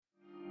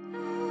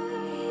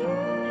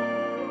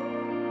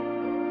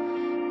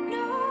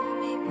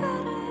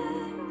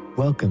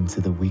Welcome to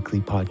the weekly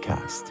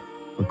podcast,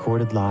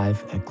 recorded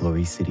live at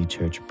Glory City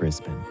Church,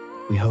 Brisbane.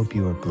 We hope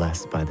you are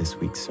blessed by this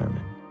week's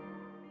sermon.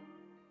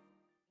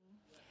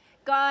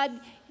 God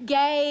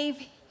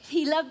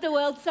He loved the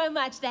world so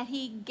much that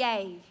he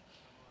gave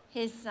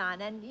his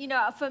son. And,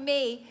 for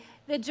me,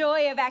 the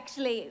joy of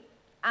actually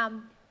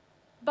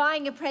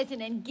buying a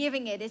present and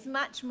giving it is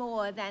much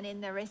more than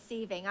in the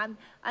receiving.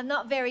 I'm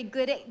not very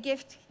good at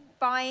gift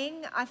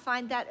buying. I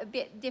find that a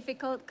bit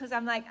difficult because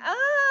I'm like,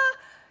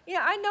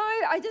 I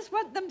know, I just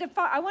want them to,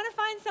 I want to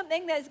find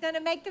something that's going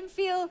to make them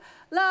feel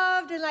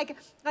loved and like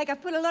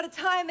I've put a lot of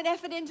time and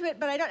effort into it,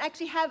 but I don't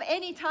actually have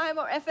any time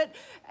or effort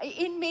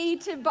in me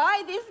to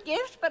buy this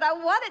gift, but I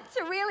want it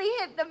to really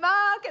hit the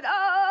mark and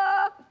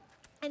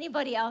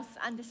anybody else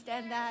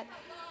understand that?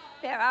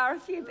 There are a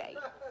few,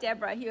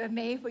 Deborah, you and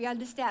me, we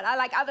understand. I'm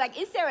like,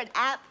 is there an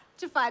app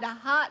to find a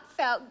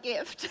heartfelt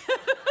gift?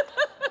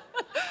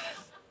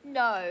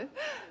 No.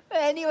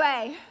 But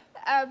anyway,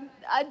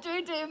 I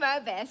do my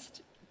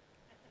best.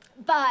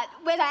 But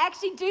when I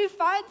actually do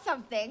find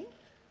something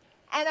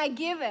and I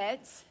give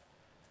it,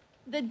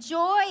 the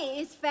joy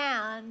is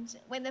found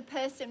when the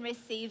person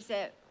receives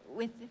it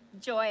with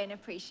joy and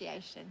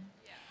appreciation.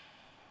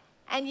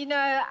 Yeah. And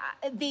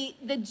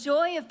the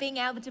joy of being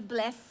able to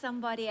bless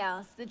somebody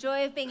else, the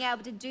joy of being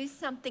able to do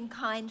something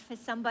kind for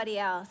somebody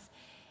else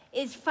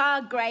is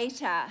far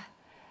greater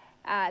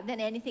than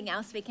anything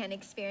else we can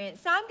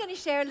experience. So I'm going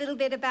to share a little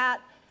bit about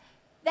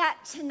that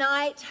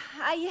tonight.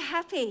 Are you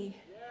happy?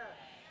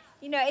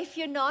 If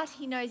you're not,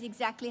 he knows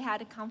exactly how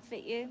to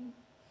comfort you.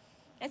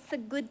 That's the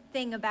good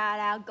thing about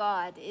our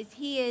God, is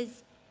he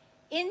is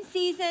in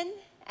season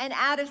and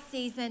out of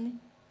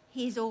season,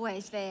 he's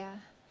always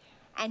there.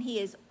 And he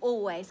is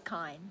always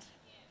kind.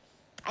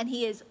 And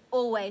he is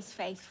always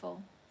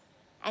faithful.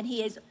 And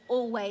he is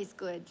always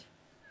good.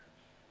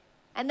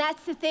 And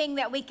that's the thing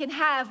that we can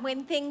have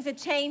when things are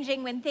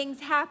changing, when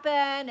things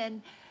happen,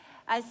 and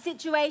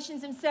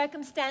situations and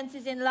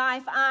circumstances in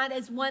life aren't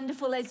as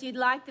wonderful as you'd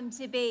like them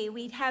to be.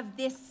 We'd have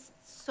this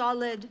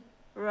solid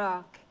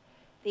rock,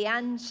 the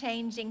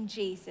unchanging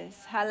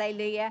Jesus,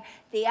 hallelujah,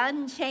 the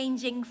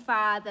unchanging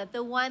Father,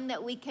 the one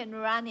that we can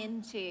run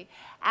into,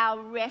 our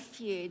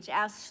refuge,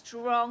 our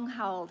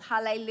stronghold,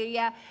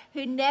 hallelujah,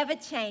 who never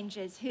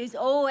changes, who's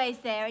always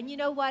there. And you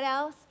know what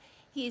else?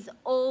 He's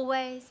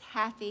always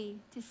happy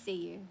to see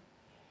you.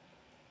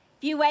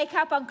 If you wake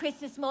up on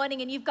Christmas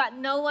morning and you've got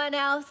no one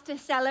else to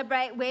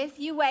celebrate with,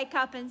 you wake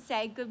up and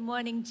say, "Good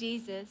morning,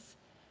 Jesus.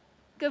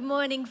 Good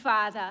morning,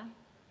 Father."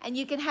 And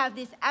you can have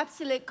this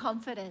absolute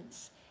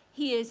confidence.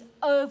 He is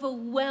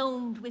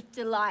overwhelmed with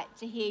delight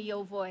to hear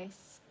your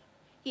voice.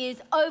 He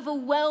is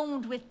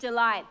overwhelmed with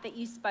delight that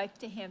you spoke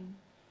to him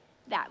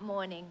that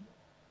morning.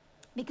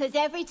 Because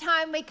every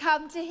time we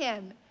come to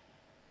him,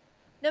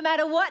 no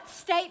matter what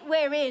state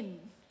we're in,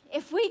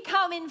 if we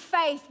come in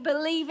faith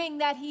believing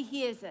that he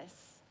hears us,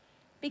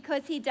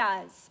 because he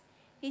does.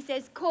 He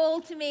says,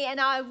 "Call to me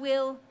and I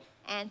will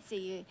answer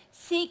you.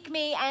 Seek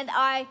me and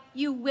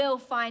you will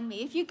find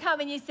me." If you come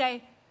and you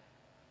say,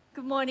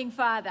 "Good morning,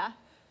 Father,"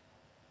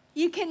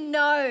 you can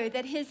know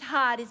that his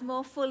heart is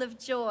more full of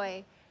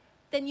joy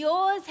than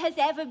yours has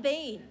ever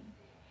been.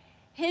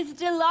 His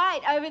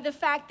delight over the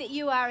fact that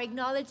you are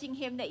acknowledging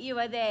him, that you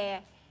are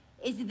there,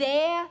 is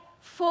there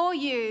for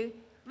you,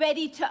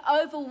 ready to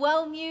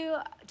overwhelm you,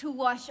 to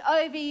wash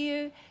over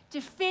you, to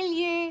fill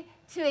you,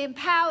 to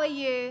empower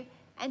you,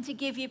 and to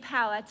give you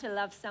power to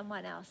love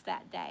someone else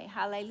that day.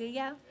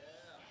 Hallelujah.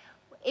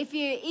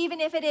 Yeah. Even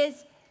if it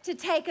is to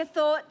take a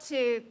thought,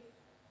 to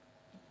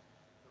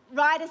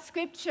write a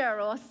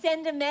scripture or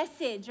send a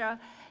message, or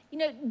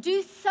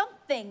do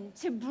something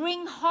to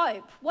bring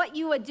hope, what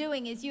you are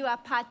doing is you are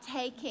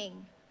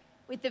partaking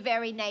with the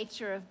very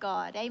nature of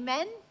God.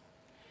 Amen.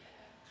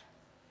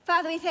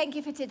 Father, we thank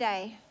you for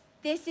today.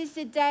 This is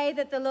the day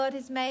that the Lord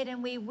has made,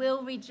 and we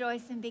will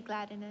rejoice and be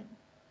glad in it.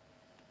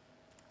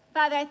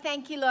 Father, I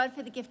thank you, Lord,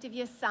 for the gift of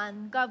your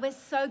Son. God, we're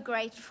so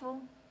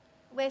grateful.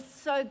 We're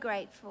so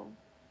grateful.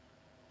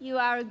 You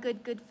are a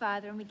good, good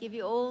Father, and we give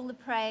you all the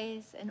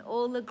praise and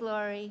all the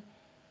glory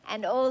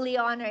and all the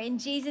honor. In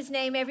Jesus'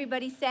 name,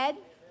 everybody said?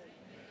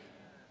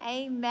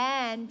 Amen.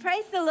 Amen.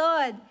 Praise the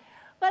Lord.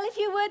 Well, if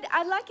you would,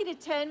 I'd like you to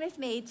turn with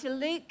me to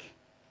Luke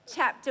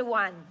chapter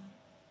 1.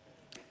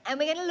 And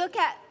we're going to look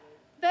at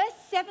verse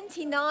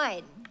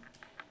 79.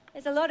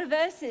 There's a lot of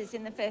verses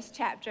in the first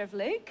chapter of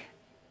Luke.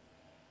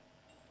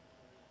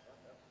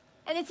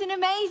 And it's an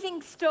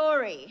amazing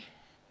story.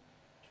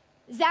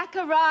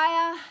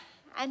 Zachariah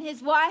and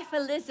his wife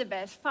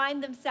Elizabeth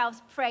find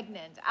themselves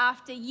pregnant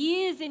after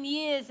years and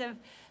years of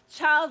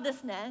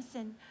childlessness,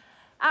 and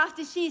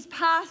after she's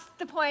past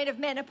the point of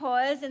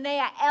menopause and they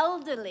are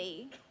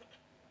elderly.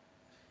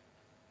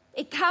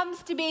 It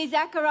comes to be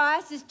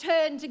Zacharias'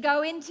 turn to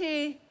go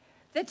into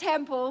the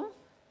temple.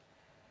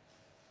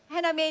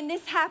 And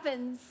this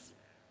happens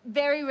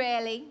very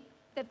rarely,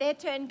 that their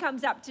turn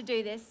comes up to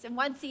do this. And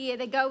once a year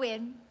they go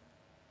in.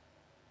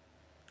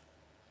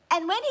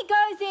 And when he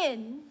goes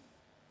in,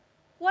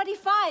 what he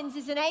finds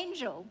is an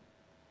angel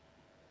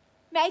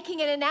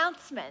making an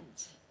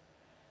announcement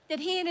that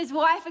he and his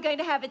wife are going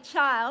to have a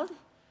child.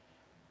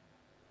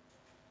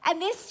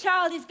 And this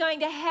child is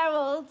going to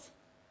herald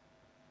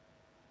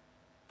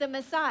the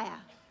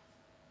Messiah.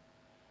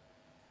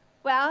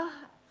 Well,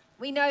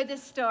 we know the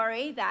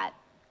story that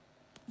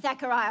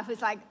Zechariah was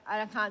like,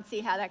 I can't see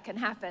how that can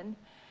happen.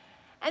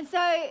 And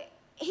so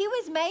he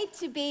was made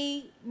to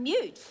be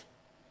mute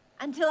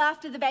until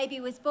after the baby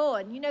was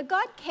born. You know,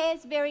 God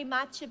cares very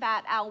much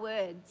about our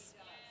words.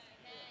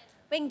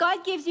 When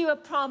God gives you a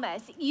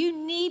promise, you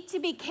need to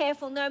be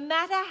careful, no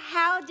matter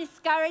how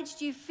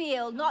discouraged you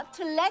feel, not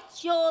to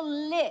let your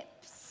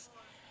lips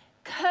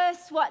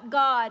curse what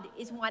God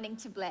is wanting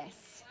to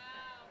bless.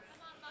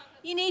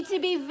 You need to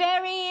be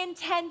very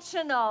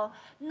intentional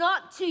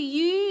not to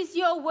use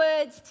your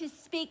words to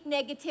speak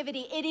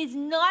negativity. It is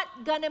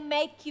not going to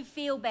make you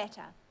feel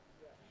better.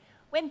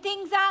 When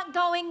things aren't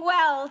going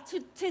well,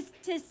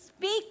 to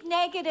speak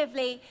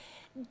negatively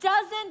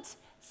doesn't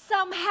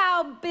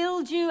somehow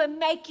build you and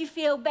make you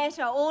feel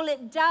better. All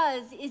it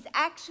does is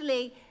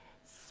actually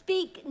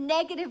speak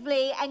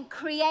negatively and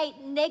create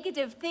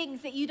negative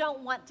things that you don't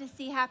want to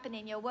see happen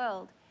in your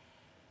world.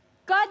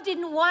 God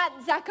didn't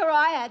want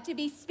Zechariah to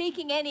be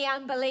speaking any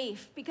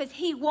unbelief because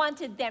he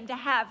wanted them to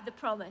have the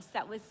promise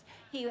that was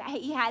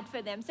he had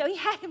for them. So he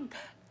had him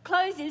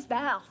close his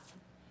mouth.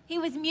 He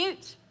was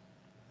mute.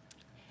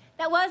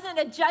 That wasn't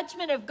a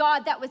judgment of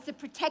God, that was the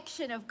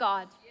protection of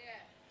God.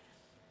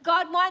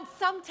 God wants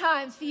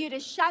sometimes for you to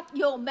shut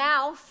your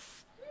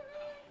mouth.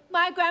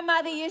 My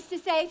grandmother used to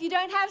say, if you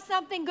don't have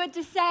something good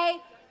to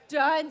say,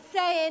 don't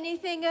say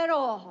anything at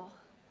all.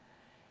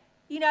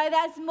 You know,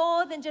 that's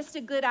more than just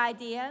a good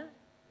idea.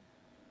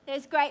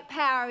 There's great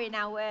power in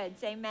our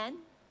words, amen?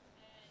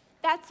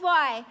 That's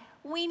why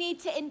we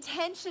need to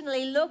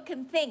intentionally look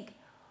and think,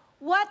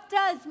 what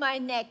does my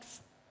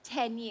next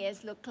 10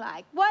 years look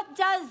like? What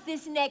does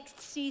this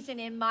next season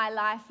in my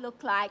life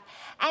look like?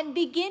 And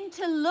begin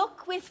to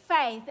look with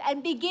faith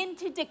and begin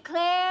to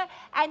declare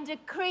and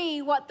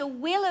decree what the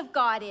will of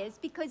God is,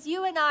 because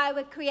you and I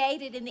were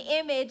created in the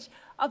image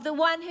of the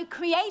one who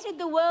created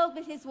the world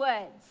with his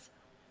words.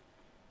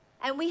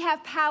 And we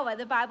have power.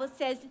 The Bible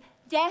says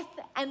death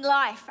and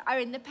life are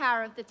in the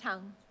power of the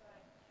tongue.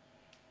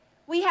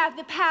 We have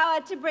the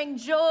power to bring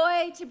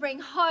joy, to bring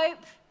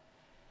hope.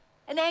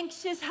 An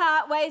anxious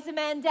heart weighs a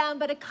man down,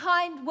 but a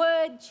kind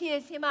word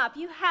cheers him up.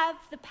 You have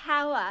the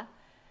power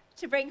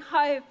to bring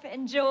hope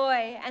and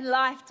joy and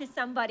life to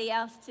somebody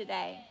else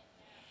today.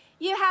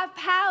 You have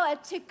power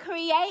to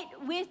create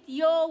with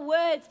your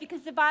words,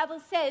 because the Bible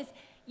says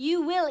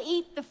you will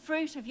eat the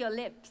fruit of your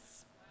lips.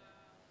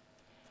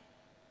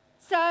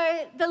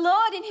 So the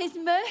Lord, in his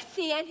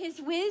mercy and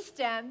his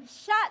wisdom,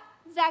 shut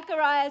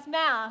Zechariah's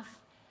mouth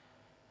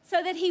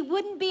so that he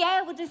wouldn't be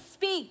able to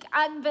speak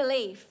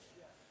unbelief.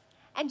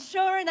 And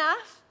sure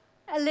enough,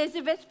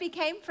 Elizabeth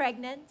became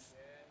pregnant.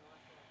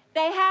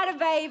 They had a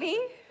baby.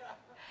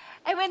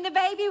 And when the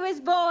baby was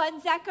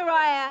born,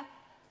 Zechariah,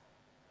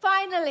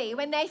 finally,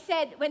 when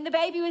the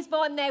baby was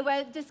born, they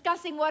were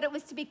discussing what it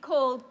was to be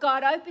called.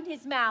 God opened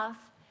his mouth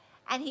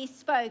and he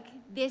spoke,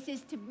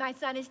 my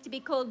son is to be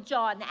called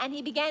John. And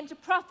he began to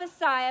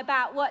prophesy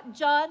about what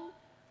John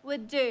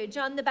would do,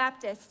 John the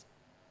Baptist.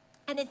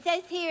 And it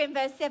says here in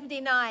verse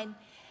 79,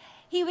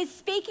 he was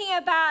speaking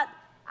about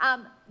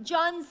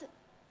John's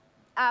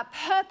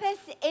purpose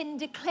in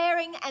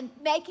declaring and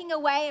making a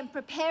way and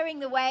preparing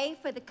the way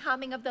for the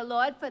coming of the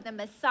Lord, for the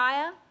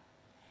Messiah.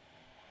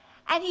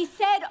 And he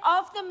said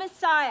of the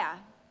Messiah,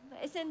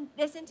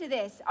 listen to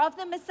this, of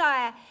the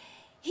Messiah,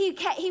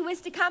 he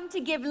was to come to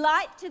give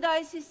light to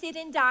those who sit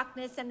in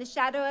darkness and the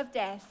shadow of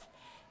death,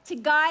 to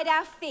guide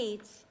our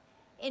feet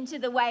into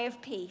the way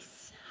of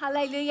peace.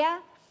 Hallelujah.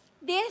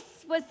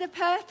 This was the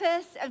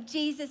purpose of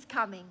Jesus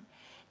coming,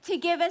 to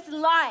give us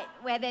light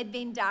where there'd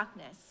been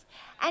darkness,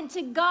 and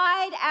to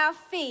guide our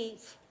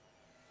feet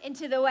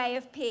into the way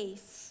of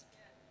peace.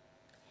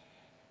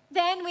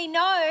 Then we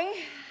know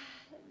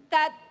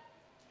that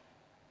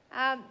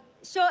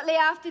shortly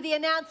after the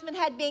announcement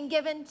had been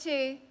given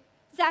to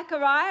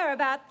Zechariah,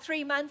 about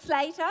 3 months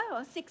later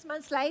or 6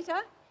 months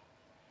later,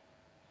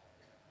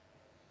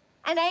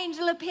 an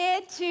angel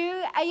appeared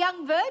to a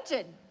young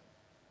virgin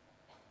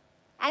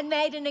and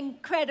made an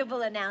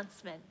incredible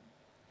announcement.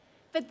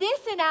 But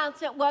this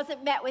announcement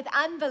wasn't met with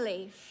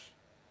unbelief.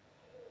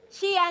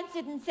 She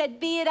answered and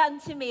said, "Be it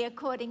unto me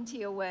according to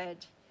your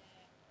word."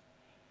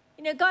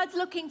 You know, God's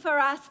looking for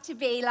us to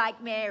be like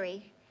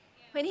Mary.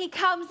 When he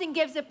comes and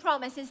gives a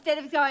promise, instead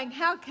of going,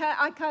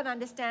 I can't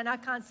understand, I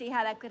can't see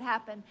how that could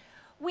happen,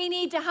 we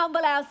need to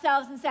humble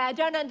ourselves and say, I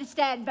don't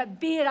understand, but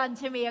be it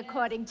unto me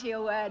according to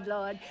your word,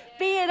 Lord.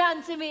 Be it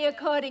unto me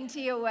according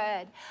to your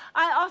word.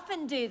 I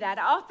often do that.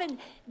 I often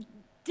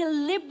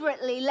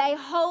deliberately lay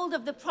hold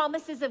of the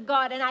promises of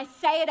God and I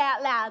say it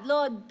out loud,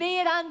 Lord, be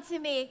it unto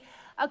me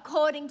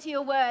according to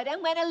your word.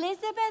 And when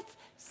Elizabeth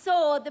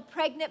saw the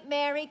pregnant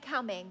Mary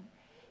coming,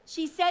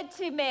 she said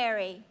to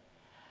Mary,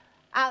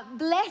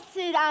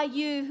 blessed are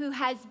you who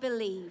has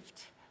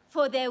believed,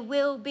 for there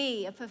will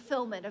be a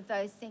fulfillment of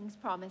those things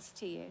promised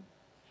to you.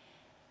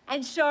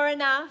 And sure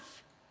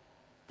enough,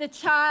 the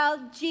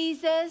child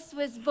Jesus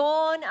was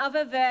born of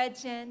a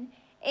virgin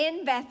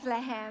in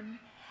Bethlehem.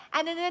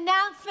 And an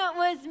announcement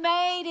was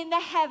made in the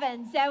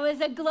heavens. There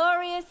was a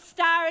glorious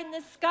star in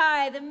the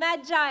sky. The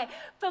Magi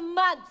for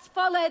months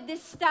followed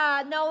this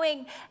star,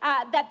 knowing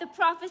that the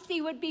prophecy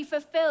would be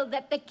fulfilled,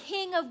 that the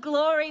King of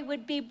glory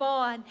would be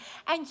born.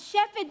 And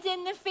shepherds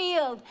in the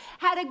field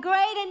had a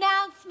great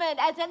announcement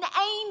as an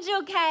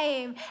angel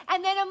came,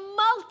 and then a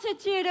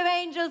multitude of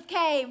angels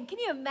came. Can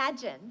you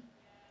imagine?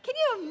 Can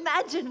you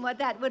imagine what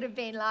that would have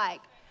been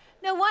like?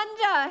 No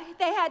wonder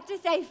they had to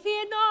say,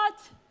 "Fear not."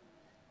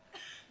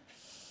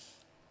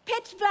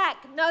 Pitch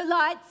black, no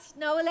lights,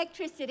 no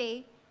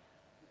electricity.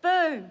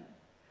 Boom.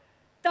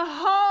 The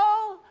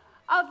whole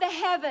of the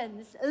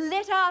heavens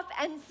lit up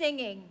and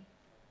singing.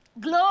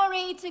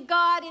 Glory to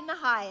God in the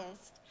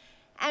highest,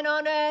 and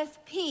on earth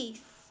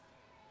peace,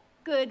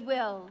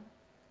 goodwill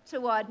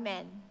toward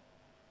men.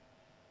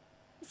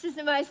 This is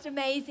the most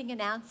amazing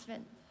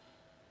announcement.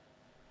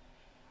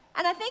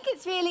 And I think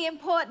it's really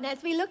important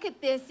as we look at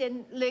this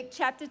in Luke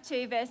chapter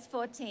 2, verse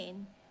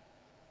 14.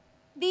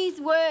 These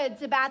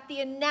words about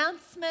the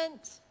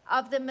announcement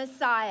of the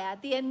Messiah,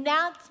 the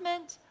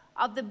announcement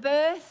of the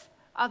birth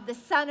of the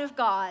Son of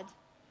God,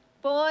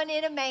 born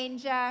in a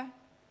manger,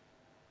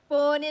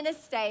 born in a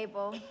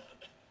stable.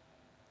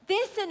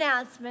 This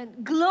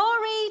announcement,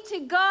 glory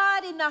to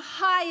God in the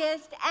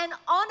highest, and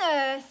on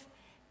earth,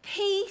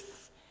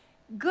 peace,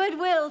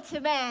 goodwill to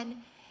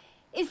man,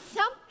 is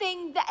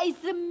something that is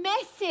the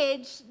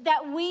message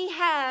that we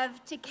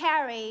have to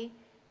carry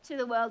to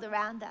the world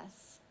around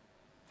us.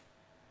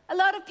 A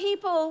lot of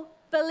people,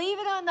 believe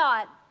it or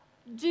not,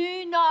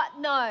 do not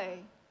know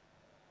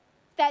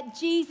that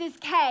Jesus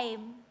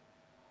came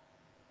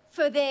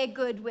for their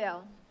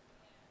goodwill.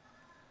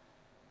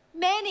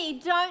 Many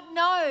don't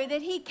know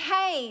that he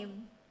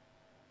came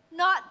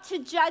not to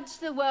judge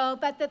the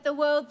world, but that the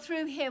world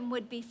through him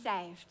would be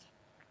saved.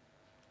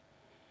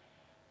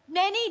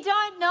 Many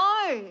don't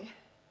know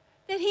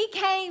that he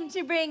came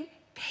to bring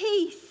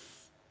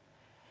peace,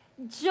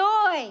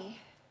 joy,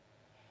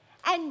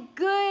 and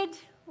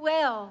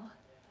goodwill.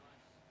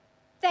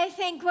 They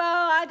think,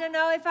 well, I don't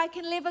know if I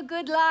can live a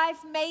good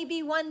life.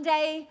 Maybe one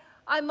day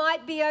I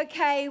might be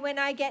okay when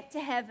I get to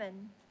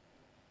heaven.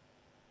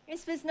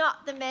 This was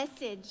not the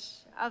message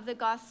of the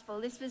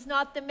gospel. This was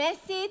not the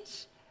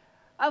message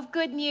of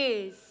good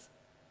news.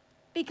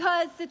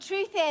 Because the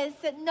truth is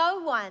that no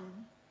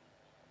one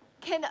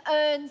can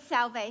earn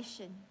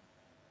salvation.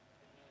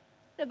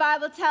 The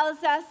Bible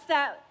tells us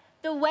that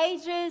the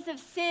wages of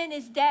sin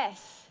is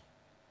death.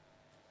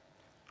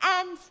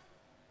 And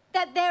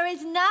that there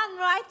is none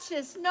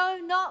righteous, no,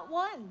 not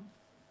one.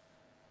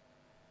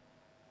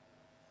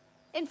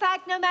 In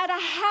fact, no matter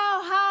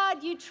how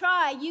hard you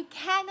try, you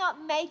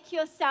cannot make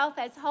yourself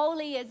as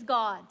holy as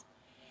God.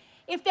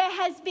 If there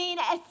has been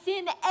a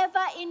sin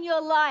ever in your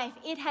life,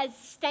 it has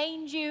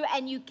stained you,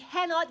 and you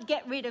cannot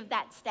get rid of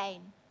that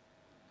stain.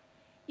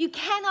 You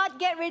cannot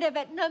get rid of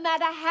it no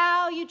matter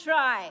how you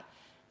try.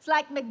 It's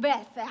like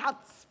Macbeth, the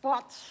hot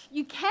spot.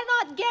 You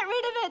cannot get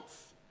rid of it.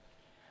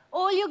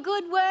 All your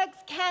good works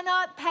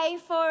cannot pay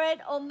for it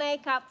or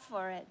make up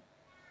for it.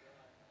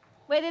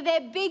 Whether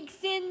they're big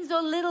sins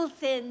or little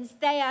sins,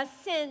 they are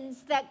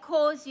sins that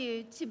cause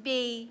you to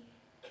be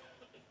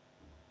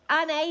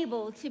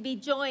unable to be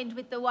joined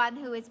with the one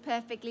who is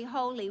perfectly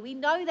holy. We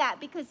know that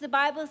because the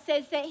Bible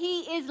says that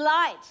he is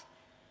light,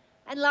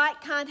 and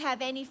light can't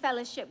have any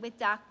fellowship with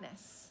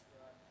darkness.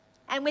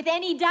 And with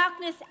any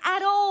darkness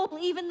at all,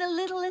 even the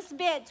littlest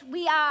bit,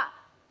 we are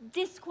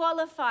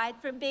disqualified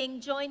from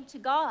being joined to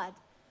God.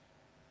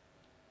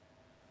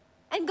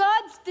 And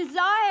God's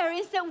desire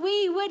is that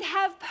we would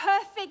have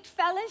perfect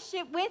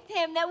fellowship with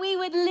him, that we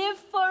would live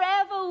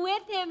forever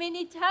with him in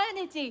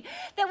eternity,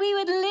 that we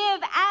would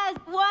live as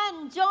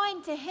one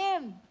joined to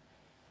him.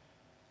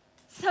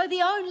 So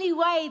the only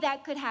way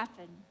that could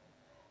happen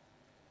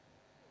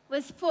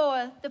was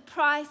for the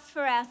price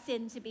for our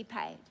sin to be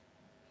paid.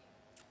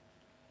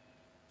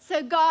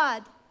 So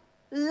God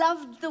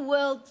loved the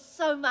world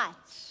so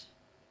much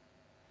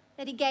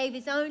that he gave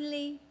his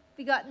only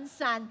begotten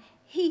Son.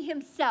 He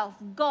himself,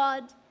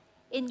 God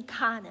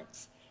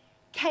incarnate,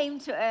 came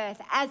to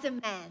earth as a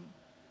man,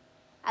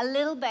 a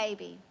little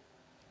baby,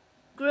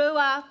 grew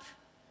up,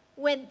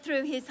 went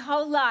through his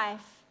whole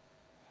life,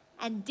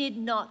 and did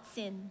not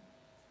sin.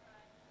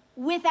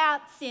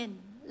 Without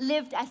sin,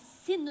 lived a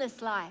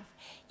sinless life.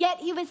 Yet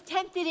he was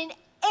tempted in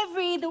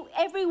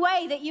every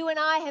way that you and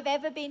I have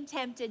ever been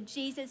tempted.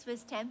 Jesus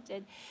was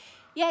tempted.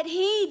 Yet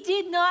he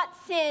did not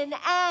sin,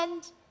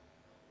 and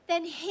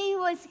then he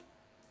was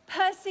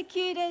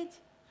persecuted,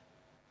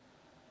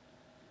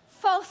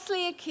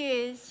 falsely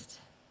accused,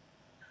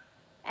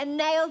 and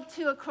nailed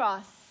to a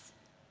cross,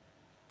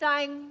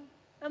 dying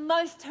a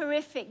most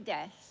horrific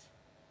death.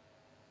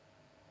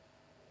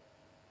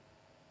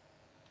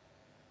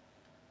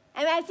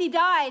 And as he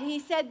died, he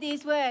said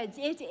these words,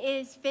 "It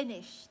is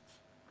finished."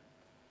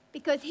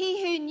 Because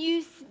he who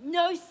knew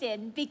no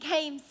sin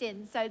became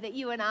sin so that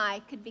you and I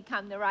could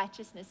become the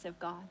righteousness of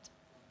God.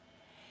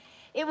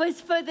 It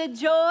was for the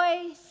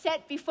joy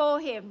set before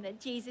him that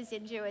Jesus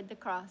endured the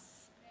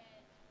cross.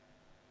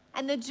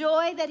 And the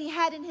joy that he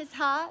had in his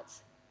heart,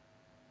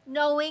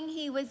 knowing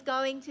he was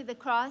going to the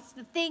cross,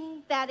 the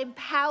thing that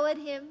empowered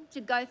him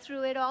to go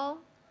through it all,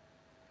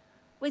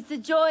 was the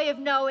joy of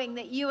knowing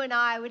that you and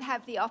I would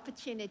have the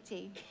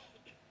opportunity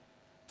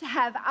to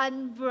have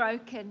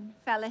unbroken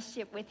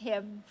fellowship with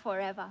him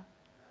forever.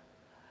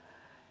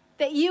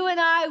 That you and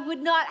I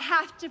would not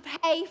have to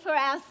pay for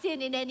our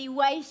sin in any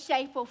way,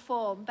 shape, or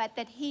form, but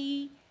that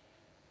he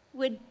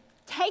would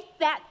take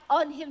that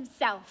on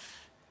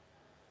himself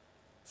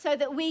so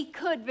that we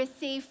could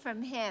receive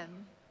from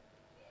him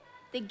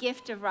the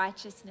gift of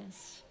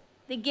righteousness,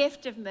 the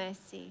gift of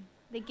mercy,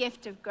 the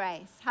gift of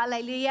grace.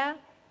 Hallelujah.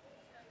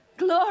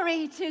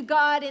 Glory to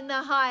God in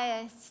the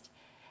highest,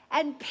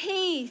 and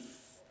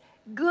peace,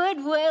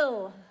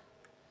 goodwill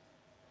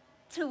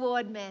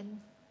toward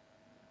men.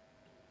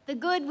 The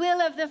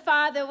goodwill of the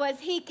Father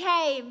was he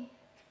came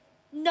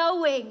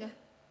knowing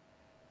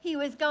he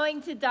was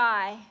going to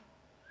die,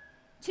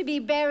 to be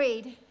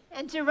buried,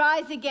 and to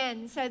rise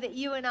again so that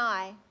you and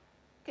I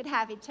could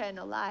have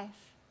eternal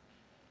life.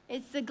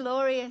 It's the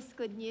glorious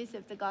good news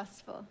of the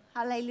gospel.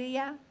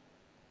 Hallelujah.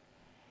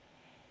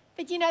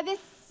 But you know, this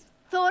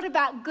thought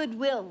about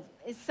goodwill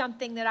is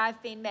something that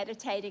I've been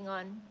meditating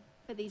on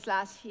for these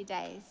last few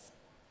days.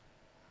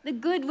 The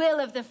goodwill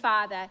of the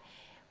Father.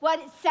 What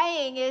it's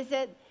saying is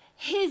that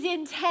his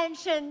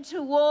intention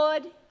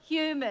toward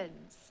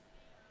humans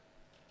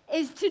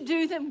is to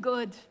do them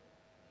good.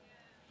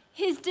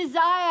 His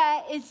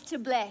desire is to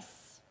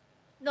bless,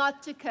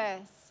 not to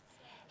curse.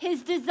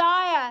 His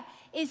desire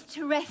is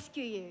to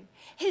rescue you.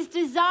 His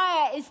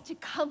desire is to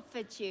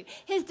comfort you.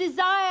 His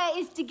desire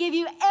is to give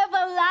you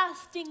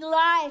everlasting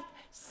life,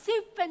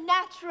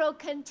 supernatural,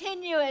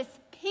 continuous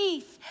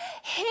peace,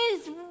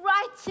 his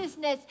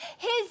righteousness,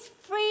 his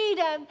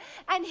freedom,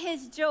 and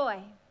his joy.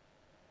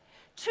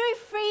 True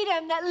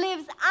freedom that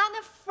lives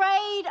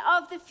unafraid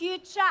of the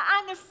future,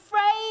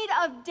 unafraid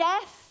of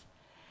death,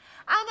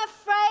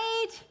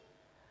 unafraid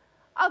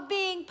of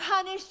being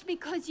punished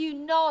because you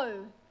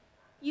know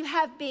you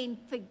have been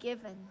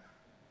forgiven.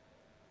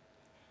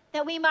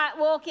 That we might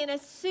walk in a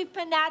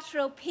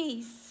supernatural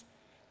peace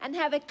and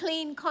have a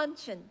clean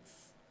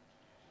conscience,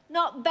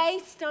 not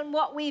based on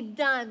what we've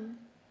done,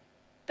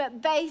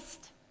 but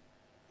based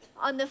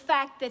on the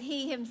fact that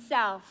he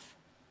himself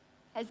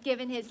has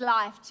given his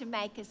life to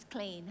make us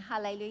clean.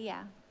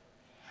 Hallelujah.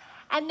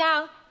 And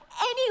now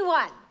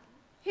anyone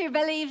who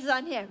believes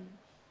on him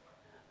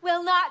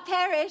will not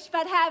perish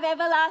but have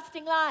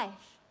everlasting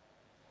life.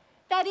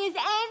 That is,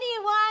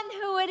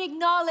 anyone who would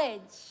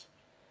acknowledge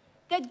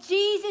that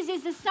Jesus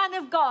is the Son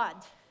of God,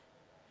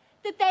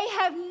 that they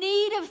have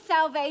need of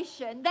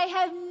salvation, they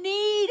have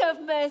need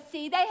of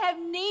mercy, they have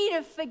need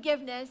of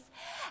forgiveness,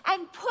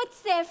 and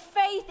puts their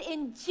faith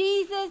in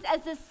Jesus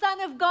as the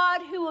Son of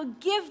God who will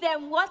give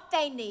them what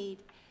they need.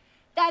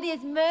 That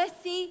is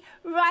mercy,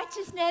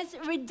 righteousness,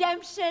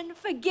 redemption,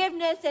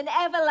 forgiveness, and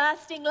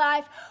everlasting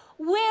life,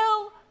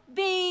 will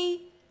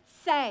be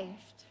saved.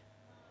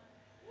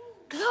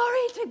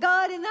 Glory to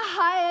God in the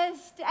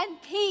highest,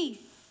 and peace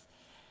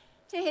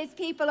to his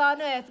people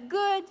on earth.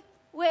 Good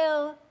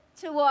will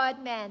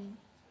toward men.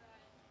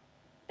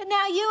 But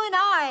now you and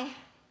I,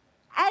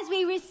 as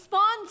we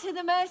respond to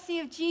the mercy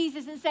of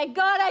Jesus and say,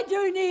 God, I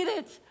do need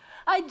it.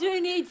 I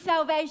do need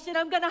salvation.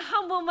 I'm going to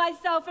humble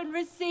myself and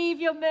receive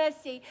your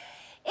mercy.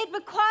 It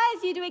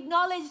requires you to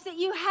acknowledge that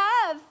you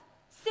have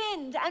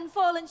sinned and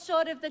fallen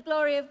short of the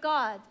glory of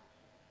God.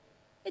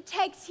 It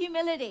takes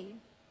humility.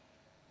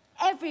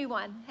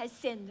 Everyone has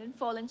sinned and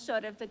fallen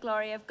short of the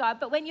glory of God.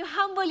 But when you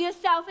humble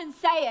yourself and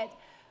say it,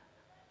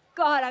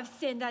 God, I've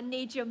sinned, I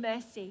need your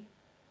mercy.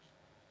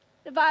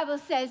 The Bible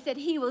says that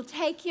he will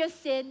take your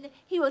sin,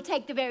 he will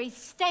take the very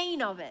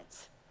stain of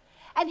it,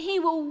 and he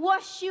will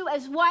wash you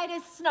as white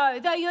as snow.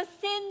 Though your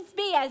sins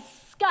be as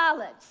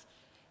scarlet,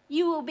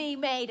 you will be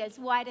made as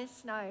white as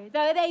snow.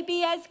 Though they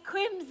be as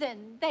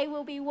crimson, they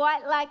will be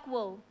white like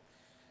wool.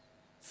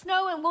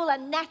 Snow and wool are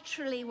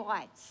naturally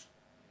white.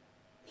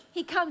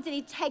 He comes and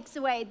he takes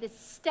away the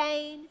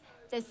stain,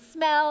 the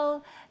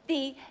smell,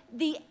 the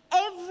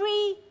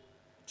every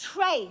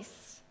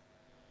trace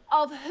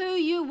of who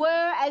you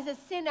were as a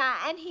sinner,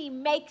 and he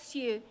makes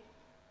you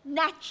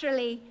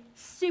naturally,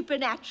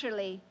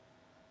 supernaturally,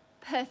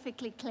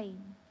 perfectly clean,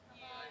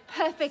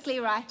 perfectly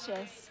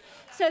righteous,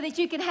 so that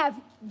you can have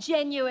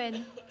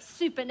genuine,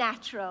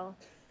 supernatural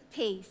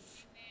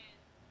peace,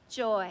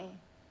 joy,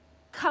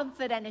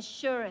 comfort, and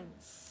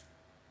assurance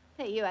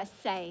that you are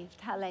saved.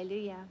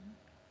 Hallelujah.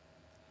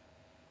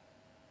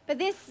 But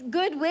this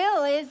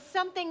goodwill is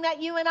something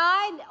that you and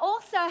I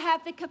also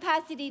have the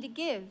capacity to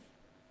give.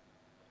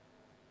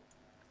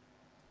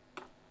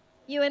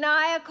 You and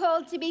I are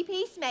called to be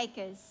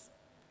peacemakers.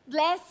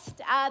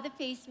 Blessed are the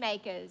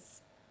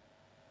peacemakers.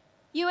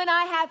 You and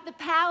I have the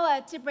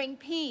power to bring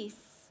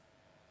peace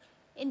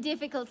in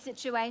difficult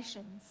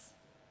situations.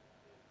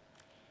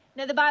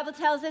 Now, the Bible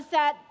tells us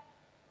that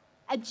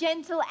a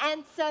gentle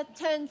answer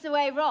turns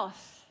away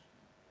wrath.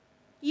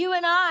 You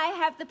and I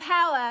have the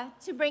power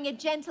to bring a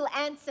gentle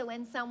answer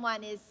when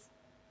someone is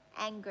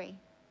angry.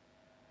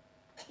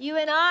 You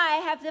and I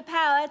have the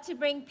power to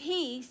bring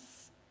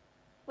peace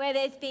where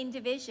there's been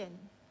division.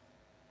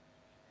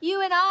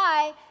 You and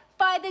I,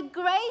 by the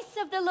grace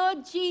of the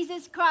Lord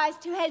Jesus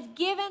Christ, who has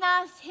given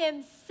us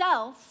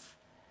himself,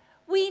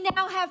 we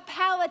now have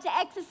power to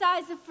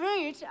exercise the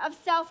fruit of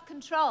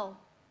self-control.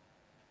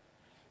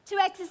 To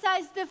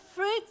exercise the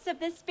fruits of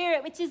the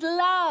Spirit, which is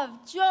love,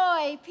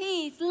 joy,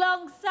 peace,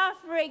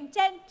 long-suffering,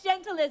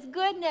 gentleness,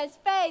 goodness,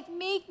 faith,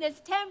 meekness,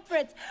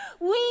 temperance.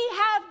 We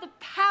have the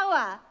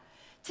power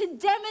to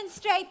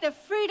demonstrate the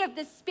fruit of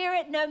the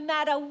Spirit no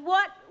matter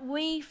what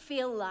we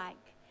feel like.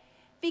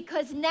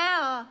 Because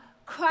now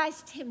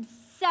Christ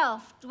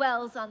himself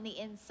dwells on the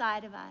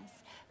inside of us.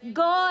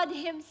 God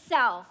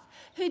himself,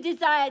 who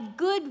desired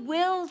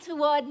goodwill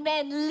toward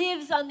men,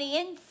 lives on the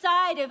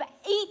inside of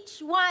each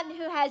one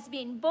who has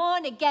been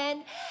born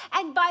again.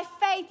 And by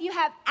faith, you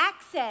have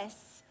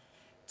access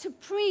to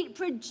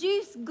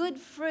produce good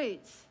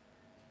fruits.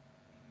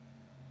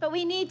 But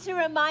we need to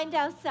remind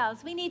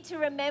ourselves, we need to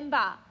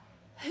remember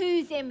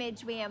whose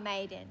image we are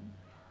made in.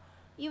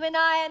 You and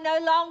I are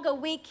no longer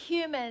weak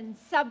humans,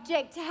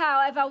 subject to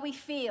however we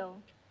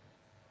feel.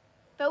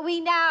 But we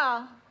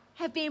now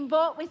have been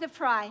bought with a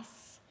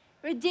price,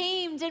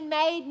 redeemed and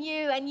made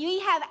new, and we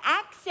have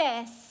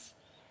access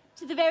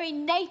to the very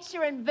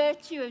nature and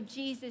virtue of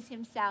Jesus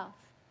himself.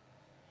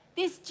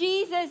 This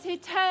Jesus who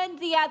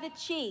turned the other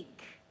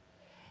cheek.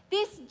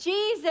 This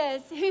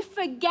Jesus who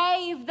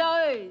forgave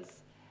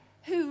those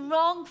who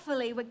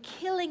wrongfully were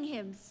killing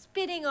him,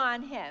 spitting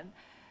on him.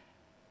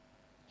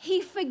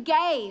 He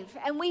forgave,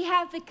 and we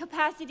have the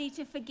capacity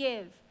to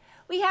forgive.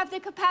 We have the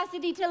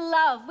capacity to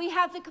love. We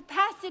have the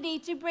capacity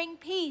to bring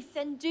peace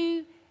and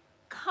do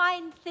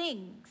kind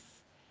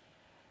things.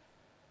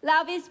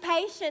 Love is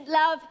patient.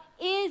 Love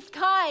is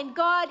kind.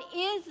 God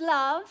is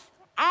love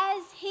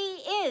as he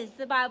is,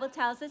 the Bible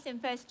tells us in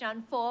 1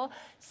 John 4.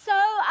 So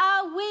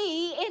are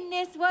we in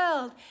this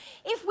world.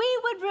 If we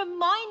would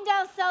remind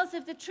ourselves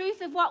of the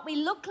truth of what we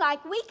look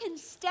like, we can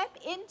step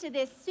into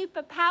this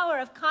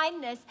superpower of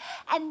kindness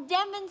and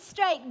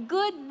demonstrate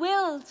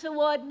goodwill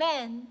toward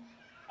men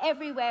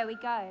everywhere we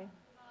go.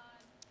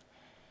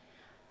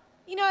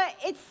 You know,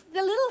 it's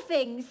the little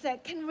things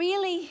that can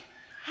really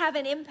have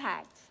an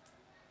impact.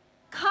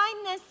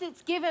 Kindness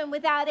that's given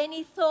without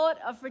any thought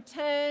of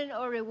return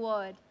or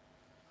reward.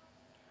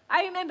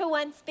 I remember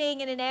once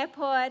being in an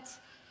airport.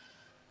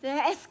 The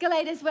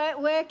escalators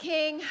weren't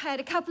working. I had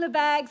a couple of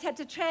bags, had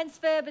to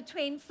transfer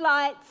between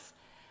flights.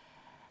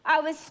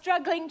 I was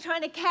struggling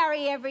trying to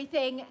carry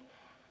everything.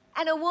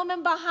 And a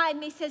woman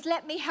behind me says,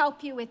 "Let me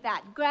help you with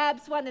that."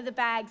 Grabs one of the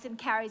bags and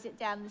carries it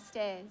down the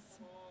stairs.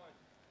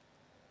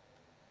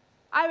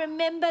 I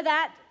remember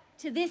that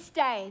to this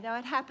day, though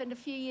it happened a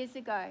few years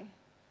ago,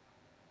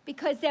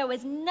 because there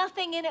was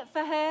nothing in it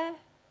for her,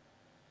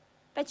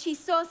 but she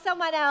saw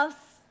someone else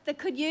that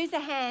could use a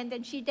hand,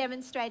 and she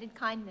demonstrated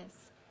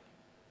kindness.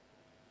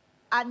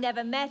 I've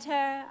never met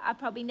her. I'll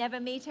probably never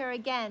meet her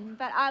again,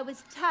 but I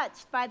was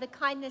touched by the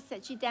kindness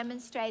that she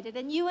demonstrated.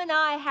 And you and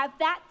I have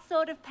that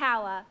sort of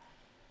power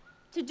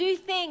to do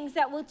things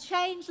that will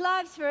change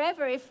lives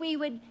forever if we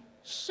would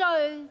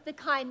show the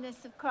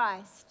kindness of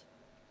Christ.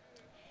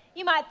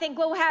 You might think,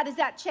 well, how does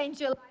that change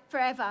your life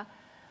forever?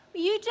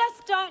 You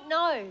just don't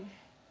know.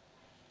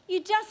 You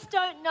just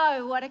don't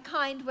know what a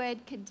kind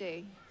word could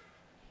do.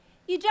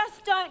 You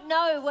just don't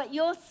know what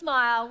your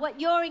smile, what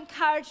your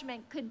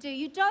encouragement could do.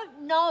 You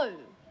don't know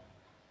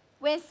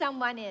where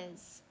someone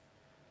is.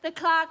 The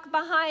clerk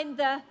behind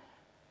the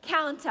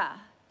counter,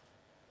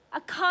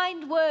 a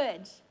kind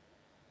word.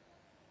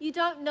 You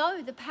don't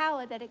know the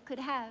power that it could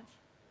have.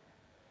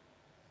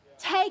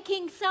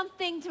 Taking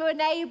something to a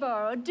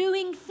neighbor or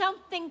doing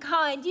something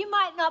kind. You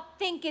might not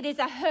think it is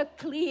a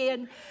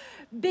Herculean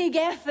big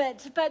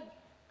effort, but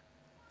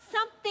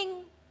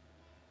something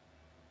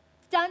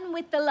done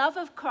with the love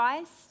of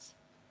Christ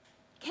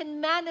can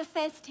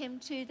manifest him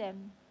to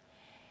them.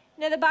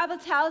 Now, the Bible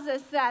tells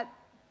us that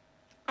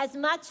as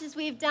much as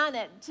we've done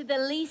it to the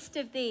least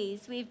of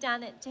these, we've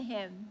done it to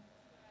him.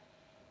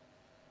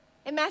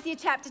 In Matthew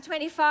chapter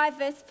 25,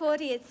 verse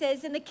 40, it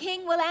says, "And the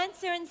king will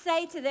answer and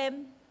say to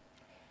them,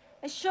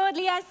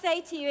 Assuredly I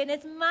say to you,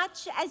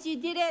 inasmuch as you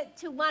did it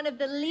to one of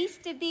the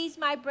least of these,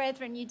 my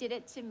brethren, you did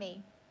it to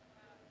me."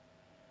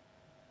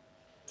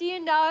 Do you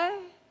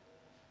know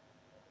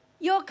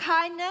your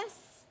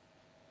kindness,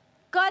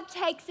 God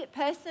takes it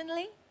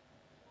personally?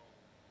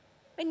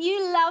 When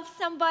you love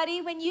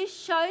somebody, when you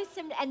show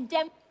some and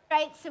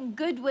demonstrate some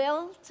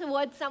goodwill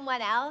towards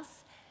someone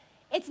else,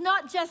 it's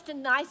not just a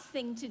nice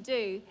thing to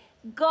do.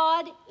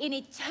 God in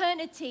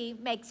eternity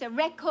makes a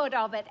record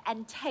of it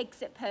and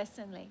takes it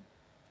personally.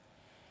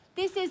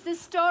 This is the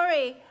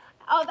story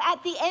of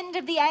at the end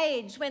of the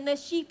age when the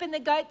sheep and the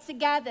goats are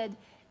gathered.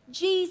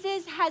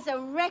 Jesus has a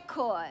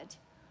record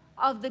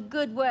of the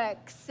good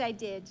works they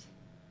did.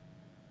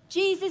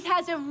 Jesus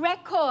has a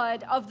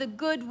record of the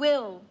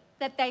goodwill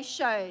that they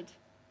showed.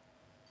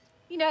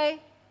 You know,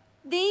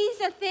 These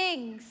are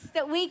things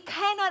that we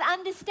cannot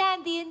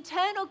understand the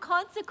internal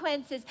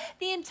consequences,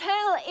 the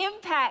eternal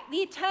impact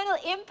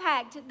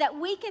that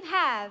we can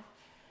have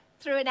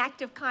through an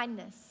act of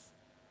kindness.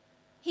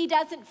 He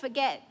doesn't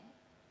forget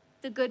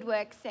the good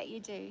works that you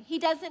do. He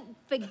doesn't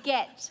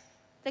forget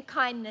the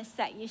kindness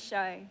that you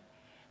show.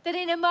 That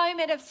in a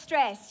moment of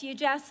stress, you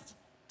just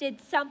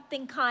did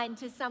something kind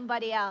to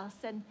somebody else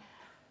and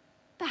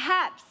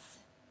perhaps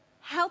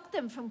helped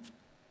them from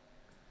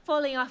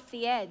falling off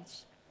the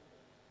edge.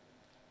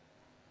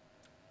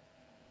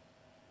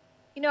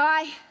 You know,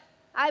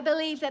 I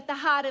believe that the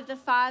heart of the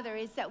Father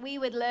is that we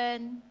would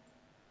learn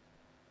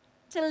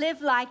to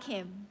live like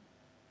Him,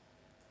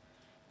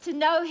 to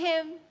know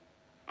Him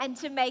and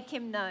to make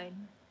Him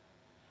known.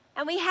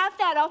 And we have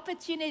that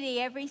opportunity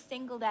every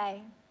single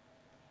day.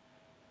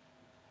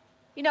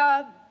 You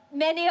know,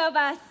 many of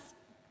us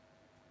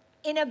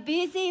in a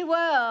busy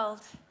world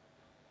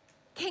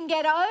can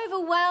get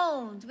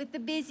overwhelmed with the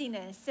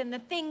busyness and the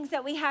things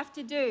that we have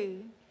to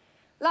do.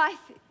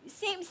 Life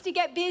seems to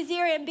get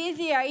busier and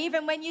busier.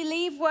 Even when you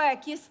leave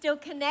work, you're still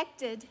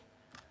connected.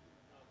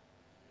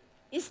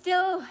 You're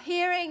still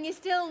hearing, you're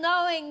still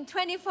knowing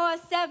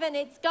 24/7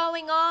 it's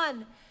going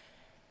on.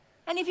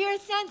 And if you're a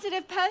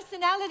sensitive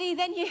personality,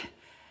 then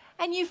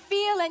you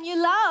feel and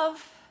you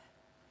love,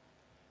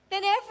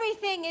 then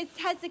everything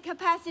has the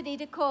capacity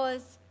to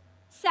cause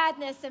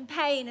sadness and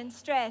pain and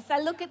stress. I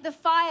look at the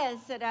fires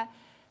that are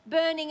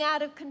burning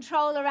out of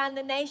control around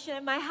the nation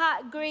and my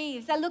heart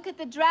grieves. I look at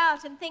the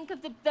drought and think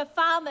of the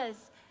farmers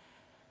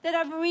that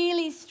are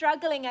really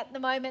struggling at the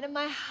moment and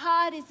my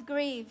heart is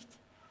grieved.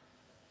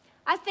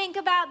 I think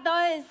about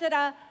those that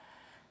are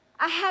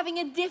having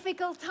a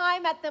difficult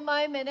time at the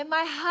moment and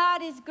my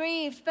heart is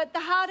grieved. But the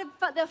heart of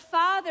the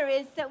Father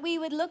is that we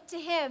would look to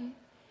Him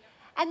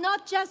and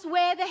not just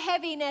wear the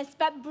heaviness,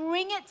 but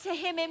bring it to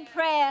Him in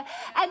prayer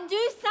and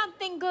do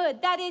something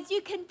good. That is,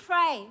 you can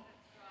pray.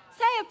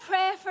 Say a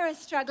prayer for a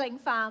struggling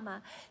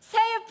farmer. Say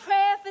a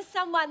prayer for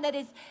someone that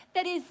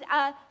is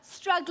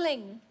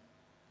struggling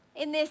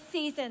in this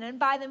season and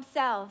by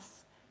themselves.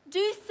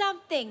 Do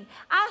something.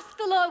 Ask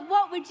the Lord,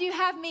 what would you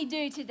have me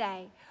do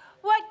today?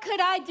 What could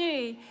I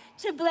do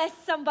to bless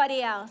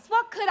somebody else?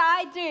 What could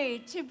I do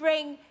to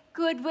bring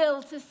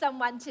goodwill to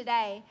someone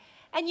today?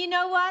 And you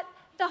know what?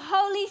 The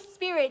Holy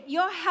Spirit,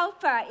 your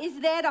helper, is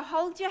there to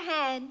hold your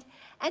hand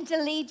and to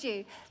lead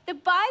you. The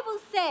Bible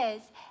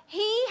says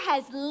He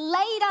has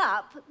laid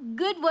up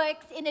good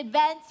works in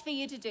advance for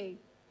you to do.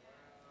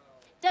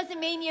 Doesn't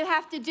mean you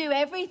have to do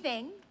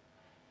everything.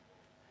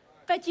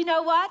 But you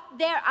know what?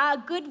 There are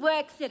good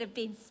works that have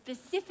been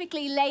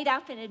specifically laid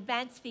up in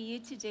advance for you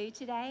to do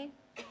today.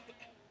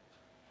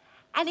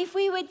 And if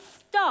we would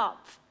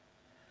stop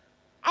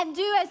and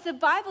do as the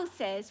Bible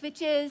says,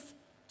 which is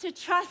to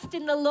trust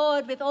in the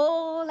Lord with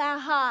all our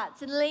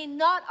hearts and lean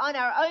not on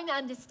our own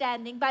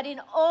understanding, but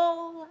in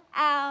all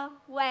our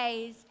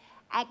ways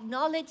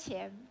acknowledge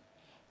Him,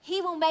 He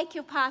will make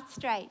your path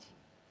straight.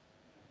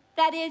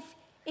 That is,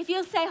 if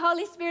you'll say,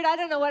 Holy Spirit, I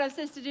don't know what I'm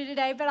supposed to do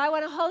today, but I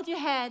want to hold your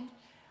hand.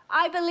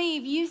 I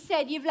believe you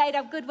said you've laid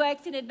up good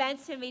works in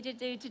advance for me to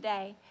do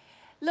today.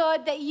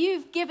 Lord, that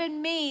you've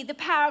given me the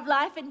power of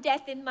life and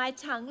death in my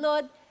tongue.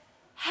 Lord,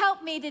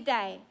 help me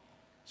today.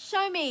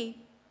 Show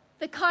me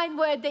the kind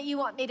word that you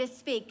want me to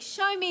speak.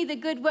 Show me the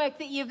good work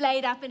that you've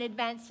laid up in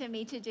advance for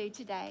me to do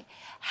today.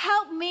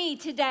 Help me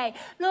today.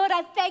 Lord,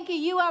 I thank you.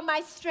 You are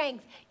my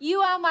strength. You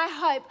are my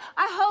hope.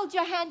 I hold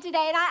your hand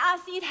today and I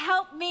ask you to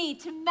help me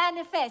to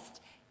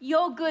manifest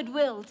your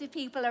goodwill to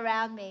people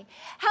around me.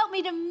 Help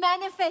me to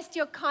manifest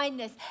your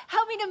kindness.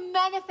 Help me to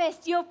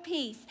manifest your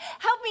peace.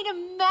 Help me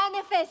to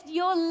manifest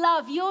your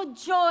love, your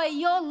joy,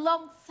 your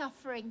long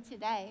suffering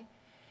today.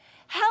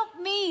 Help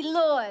me,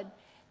 Lord,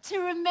 to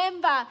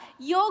remember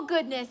your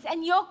goodness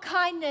and your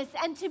kindness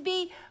and to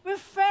be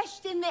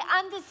refreshed in the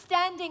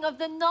understanding of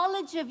the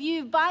knowledge of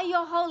you by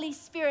your Holy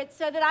Spirit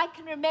so that I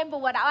can remember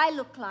what I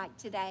look like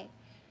today.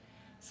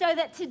 So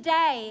that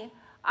today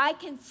I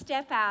can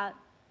step out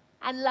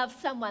and love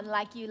someone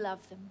like you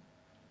love them.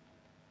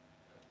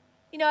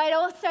 You know, it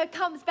also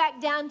comes back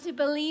down to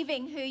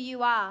believing who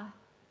you are.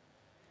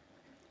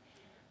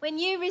 When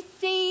you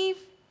receive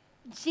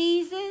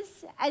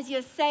Jesus as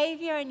your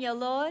Savior and your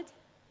Lord,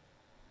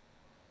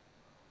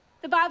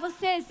 the Bible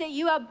says that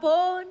you are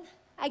born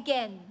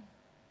again.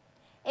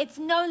 It's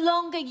no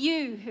longer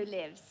you who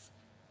lives,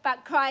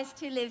 but Christ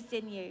who lives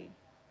in you.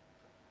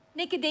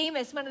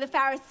 Nicodemus, one of the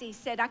Pharisees,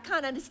 said, I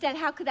can't understand,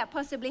 how could that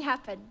possibly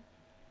happen?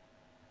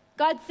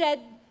 God said,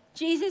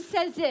 Jesus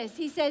says this,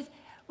 He says,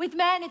 with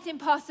man it's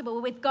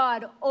impossible, with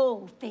God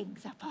all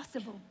things are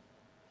possible.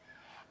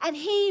 And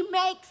He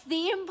makes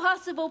the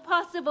impossible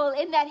possible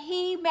in that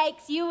He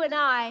makes you and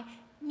I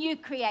new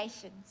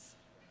creations.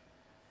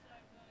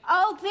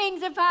 Old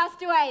things have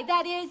passed away.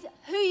 That is,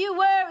 who you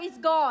were is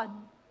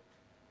gone.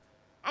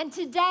 And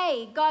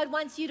today, God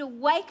wants you to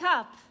wake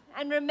up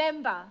and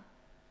remember,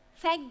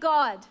 thank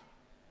God,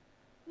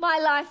 my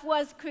life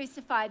was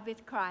crucified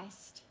with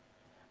Christ.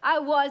 I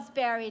was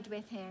buried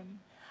with Him.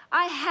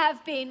 I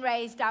have been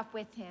raised up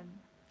with Him.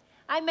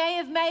 I may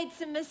have made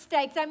some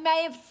mistakes. I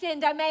may have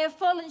sinned. I may have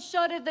fallen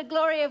short of the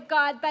glory of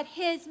God, but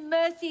his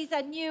mercies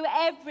are new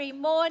every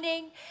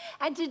morning.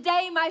 And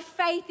today my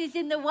faith is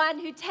in the one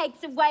who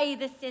takes away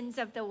the sins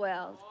of the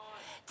world.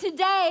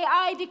 Today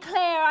I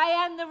declare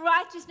I am the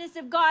righteousness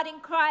of God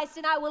in Christ,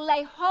 and I will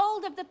lay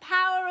hold of the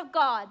power of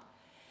God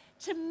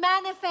to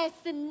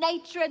manifest the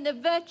nature and the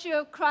virtue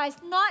of Christ,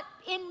 not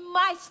in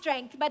my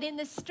strength, but in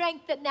the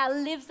strength that now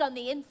lives on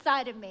the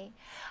inside of me.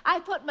 I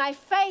put my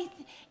faith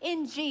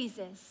in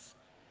Jesus,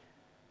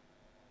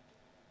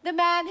 the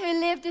man who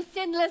lived a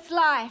sinless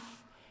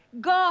life,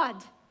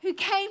 God, who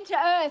came to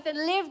earth and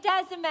lived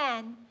as a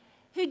man,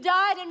 who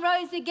died and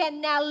rose again,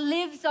 now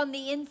lives on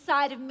the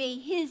inside of me.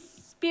 His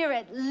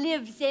Spirit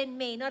lives in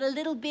me, not a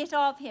little bit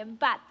of him,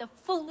 but the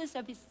fullness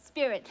of his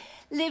Spirit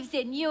lives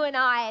in you and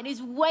I, and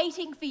is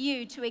waiting for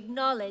you to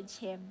acknowledge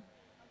him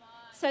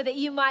so that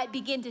you might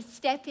begin to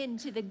step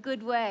into the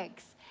good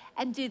works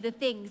and do the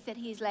things that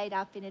he's laid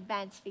up in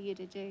advance for you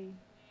to do.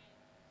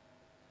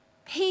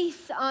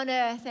 Peace on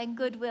earth and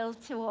goodwill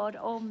toward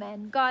all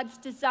men. God's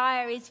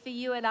desire is for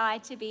you and I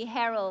to be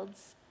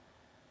heralds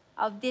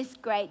of this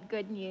great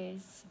good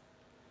news.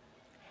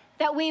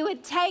 That we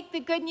would take the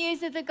good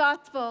news of the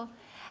gospel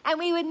and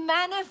we would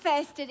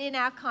manifest it in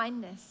our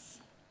kindness.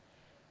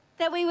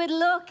 That we would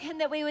look and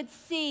that we would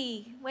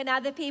see when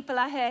other people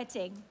are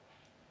hurting.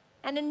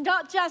 And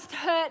not just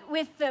hurt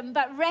with them,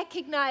 but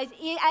recognize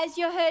as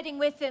you're hurting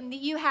with them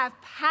that you have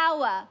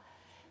power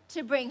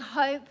to bring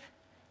hope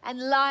and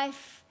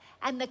life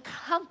and the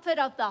comfort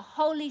of the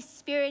Holy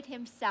Spirit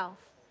himself.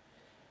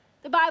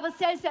 The Bible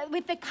says that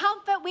with the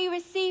comfort we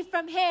receive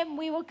from him,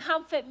 we will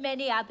comfort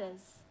many others.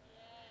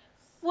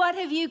 What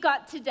have you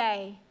got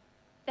today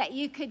that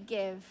you could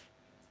give?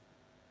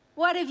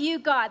 What have you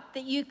got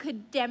that you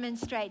could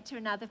demonstrate to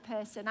another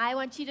person? I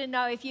want you to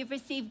know if you've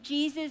received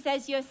Jesus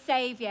as your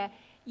Savior,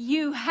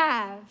 you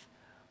have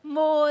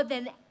more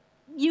than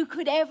you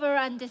could ever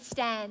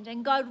understand.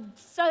 And God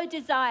so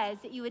desires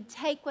that you would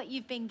take what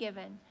you've been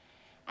given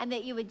and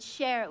that you would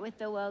share it with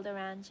the world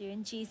around you.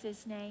 In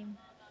Jesus' name,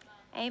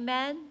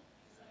 amen.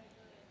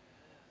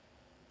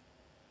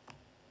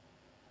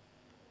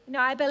 You know,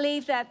 I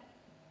believe that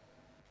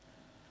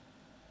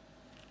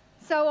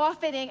so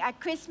often at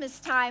Christmas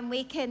time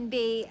we can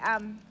be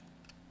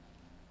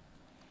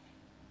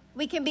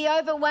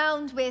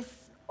overwhelmed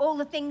with all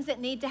the things that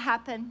need to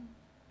happen.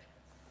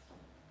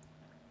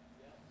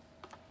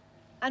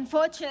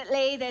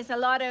 Unfortunately, there's a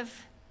lot of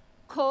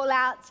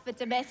call-outs for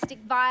domestic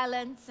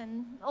violence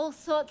and all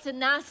sorts of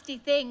nasty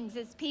things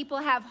as people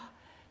have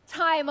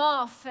time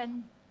off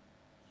and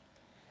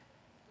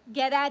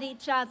get at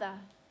each other.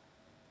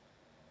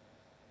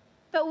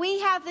 But we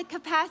have the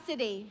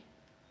capacity,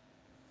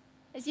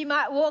 as you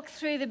might walk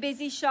through the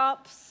busy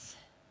shops,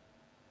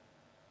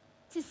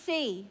 to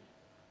see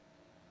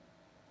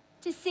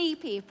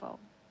people,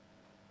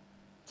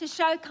 to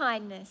show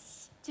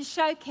kindness, to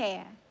show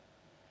care.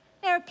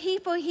 There are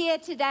people here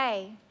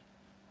today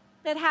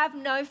that have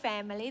no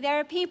family. There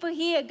are people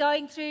here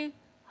going through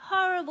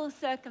horrible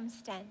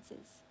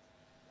circumstances.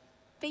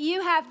 But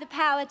you have the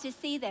power to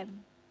see them.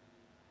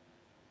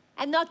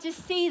 And not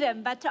just see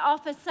them, but to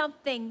offer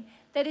something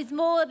that is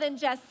more than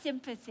just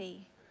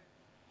sympathy.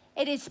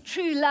 It is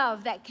true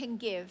love that can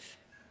give.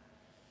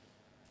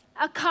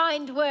 A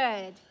kind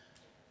word.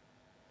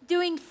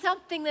 Doing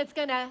something that's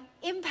going to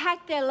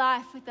impact their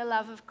life with the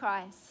love of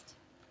Christ.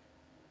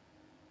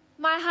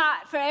 My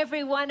heart for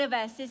every one of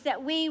us is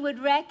that we would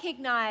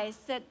recognize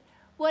that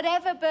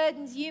whatever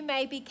burdens you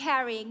may be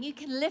carrying, you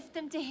can lift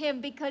them to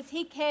him because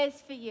he cares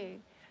for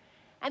you.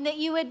 And that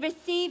you would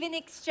receive in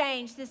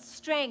exchange the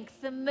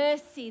strength, the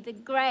mercy, the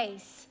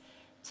grace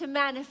to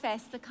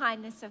manifest the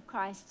kindness of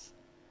Christ.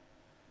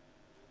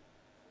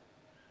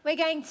 We're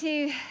going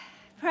to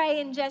pray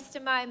in just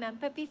a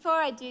moment, but before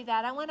I do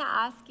that, I want to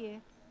ask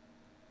you,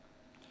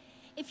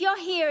 if you're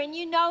here and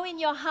you know in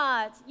your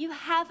heart you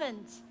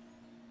haven't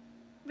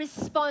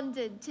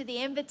responded to the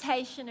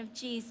invitation of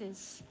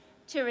Jesus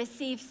to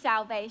receive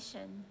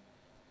salvation,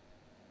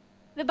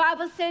 the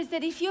Bible says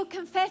that if you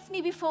confess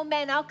me before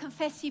men, I'll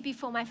confess you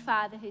before my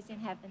Father who's in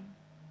heaven.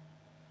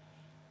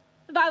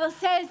 The Bible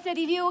says that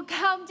if you will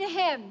come to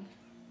him,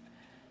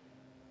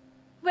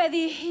 whether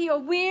you're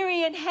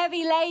weary and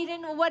heavy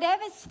laden or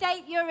whatever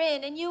state you're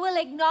in, and you will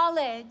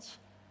acknowledge,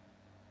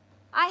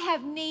 I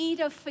have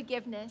need of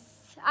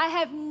forgiveness. I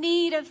have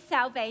need of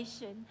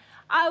salvation.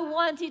 I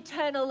want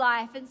eternal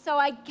life. And so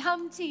I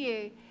come to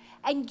you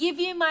and give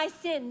you my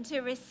sin to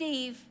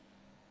receive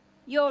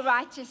your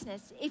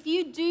righteousness. If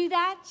you do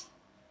that,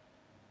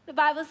 the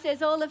Bible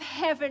says all of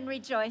heaven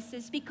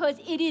rejoices because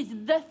it is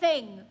the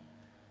thing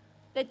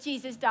that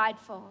Jesus died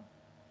for.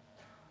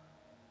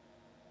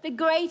 The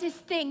greatest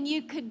thing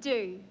you could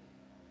do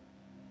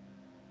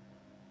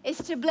is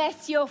to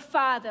bless your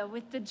Father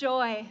with the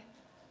joy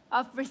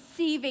of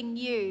receiving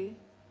you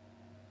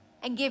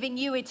and giving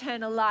you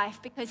eternal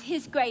life, because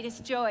his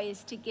greatest joy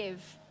is to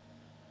give.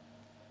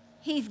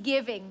 He's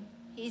giving.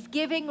 He's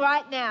giving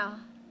right now.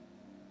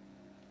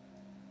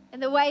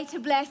 And the way to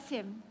bless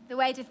him, The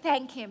way to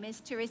thank him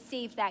is to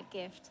receive that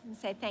gift and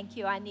say, thank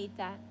you, I need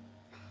that.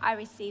 I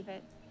receive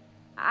it.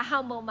 I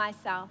humble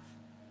myself.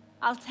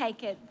 I'll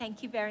take it.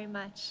 Thank you very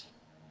much.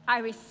 I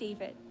receive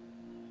it.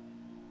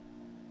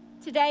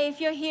 Today,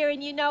 if you're here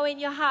and you know in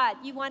your heart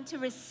you want to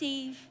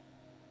receive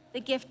the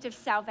gift of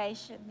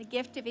salvation, the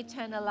gift of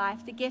eternal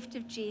life, the gift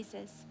of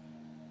Jesus,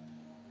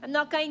 I'm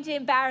not going to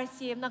embarrass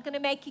you. I'm not going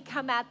to make you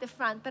come out the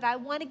front, but I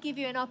want to give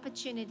you an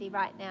opportunity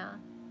right now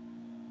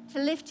to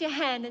lift your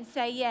hand and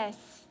say, yes,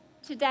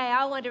 today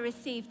I want to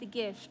receive the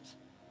gift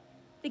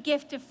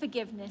of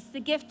forgiveness, the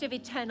gift of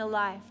eternal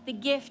life, the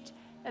gift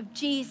of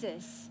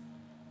Jesus,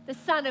 the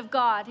Son of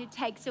God who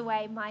takes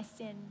away my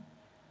sin.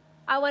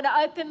 I want to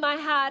open my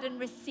heart and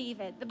receive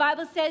it. The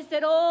Bible says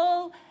that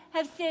all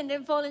have sinned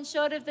and fallen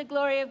short of the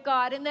glory of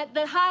God, and that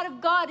the heart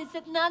of God is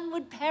that none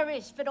would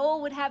perish, but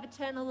all would have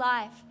eternal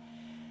life.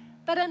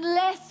 But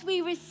unless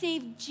we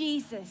receive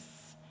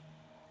Jesus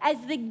as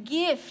the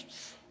gift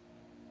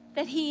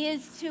that he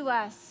is to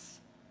us,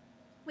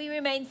 we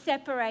remain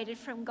separated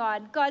from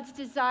God. God's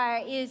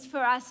desire is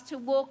for us to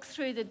walk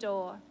through the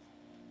door.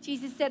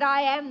 Jesus said,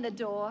 I am the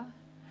door.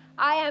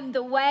 I am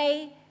the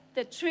way,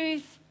 the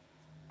truth,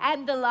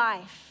 and the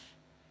life.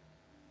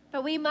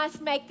 But we must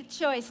make the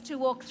choice to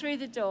walk through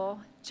the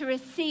door, to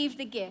receive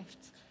the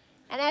gift.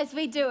 And as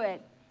we do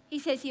it, he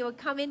says he will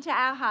come into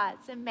our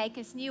hearts and make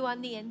us new on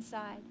the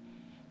inside.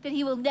 That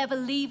he will never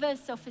leave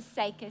us or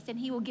forsake us, and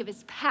he will give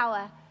us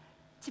power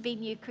to be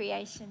new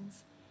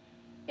creations.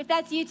 If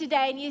that's you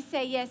today and you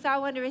say, yes, I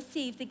want to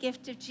receive the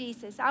gift of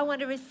Jesus. I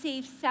want to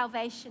receive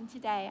salvation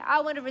today. I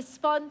want to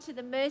respond to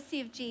the mercy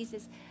of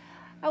Jesus.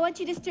 I want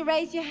you just to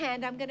raise your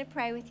hand. I'm going to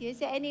pray with you. Is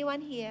there anyone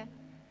here?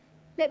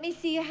 Let me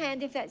see your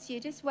hand if that's you.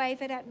 Just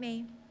wave it at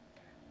me.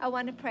 I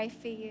want to pray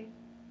for you.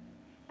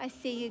 I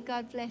see you.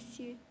 God bless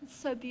you. It's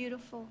so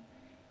beautiful.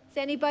 Is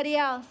there anybody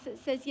else that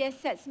says,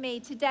 yes, that's me.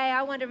 Today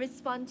I want to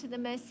respond to the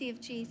mercy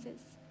of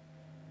Jesus.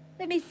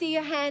 Let me see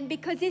your hand,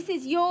 because this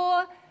is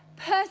your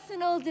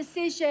personal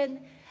decision,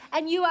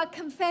 and you are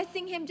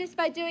confessing him just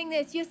by doing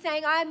this. You're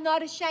saying, I'm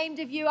not ashamed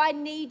of you. I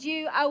need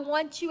you. I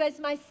want you as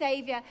my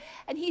Savior.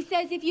 And he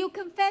says, if you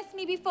confess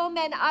me before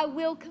men, I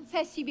will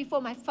confess you before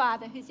my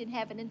Father who's in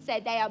heaven, and say,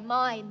 they are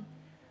mine.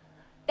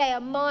 They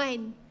are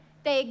mine.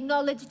 They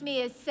acknowledged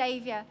me as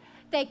Savior.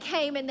 They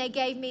came and they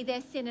gave me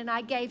their sin, and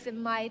I gave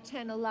them my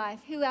eternal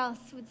life. Who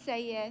else would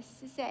say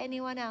yes? Is there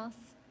anyone else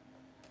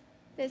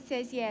that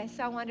says, yes,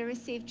 I want to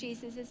receive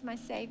Jesus as my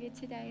Savior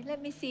today? Let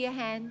me see your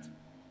hand.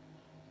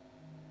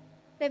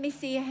 Let me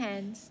see your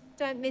hand.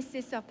 Don't miss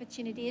this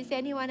opportunity. Is there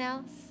anyone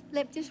else?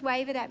 Just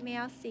wave it at me.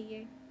 I'll see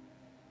you.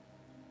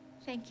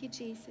 Thank you,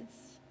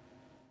 Jesus.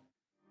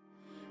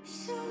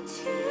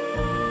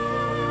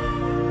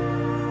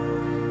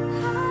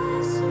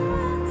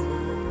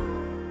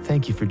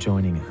 Thank you for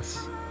joining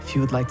us. If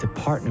you would like to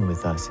partner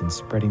with us in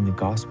spreading the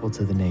gospel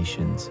to the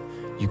nations,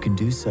 you can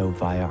do so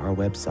via our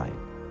website,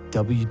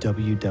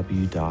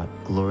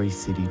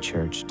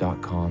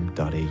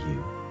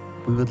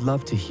 www.glorycitychurch.com.au. We would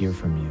love to hear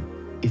from you.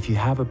 If you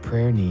have a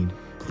prayer need,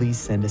 please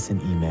send us an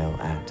email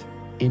at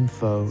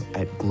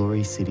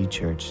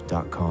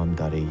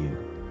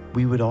info@glorycitychurch.com.au.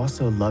 We would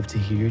also love to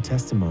hear your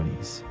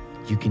testimonies.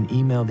 You can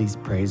email these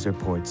praise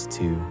reports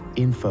to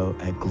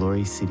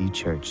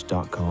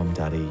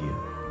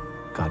info@glorycitychurch.com.au.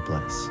 God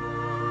bless.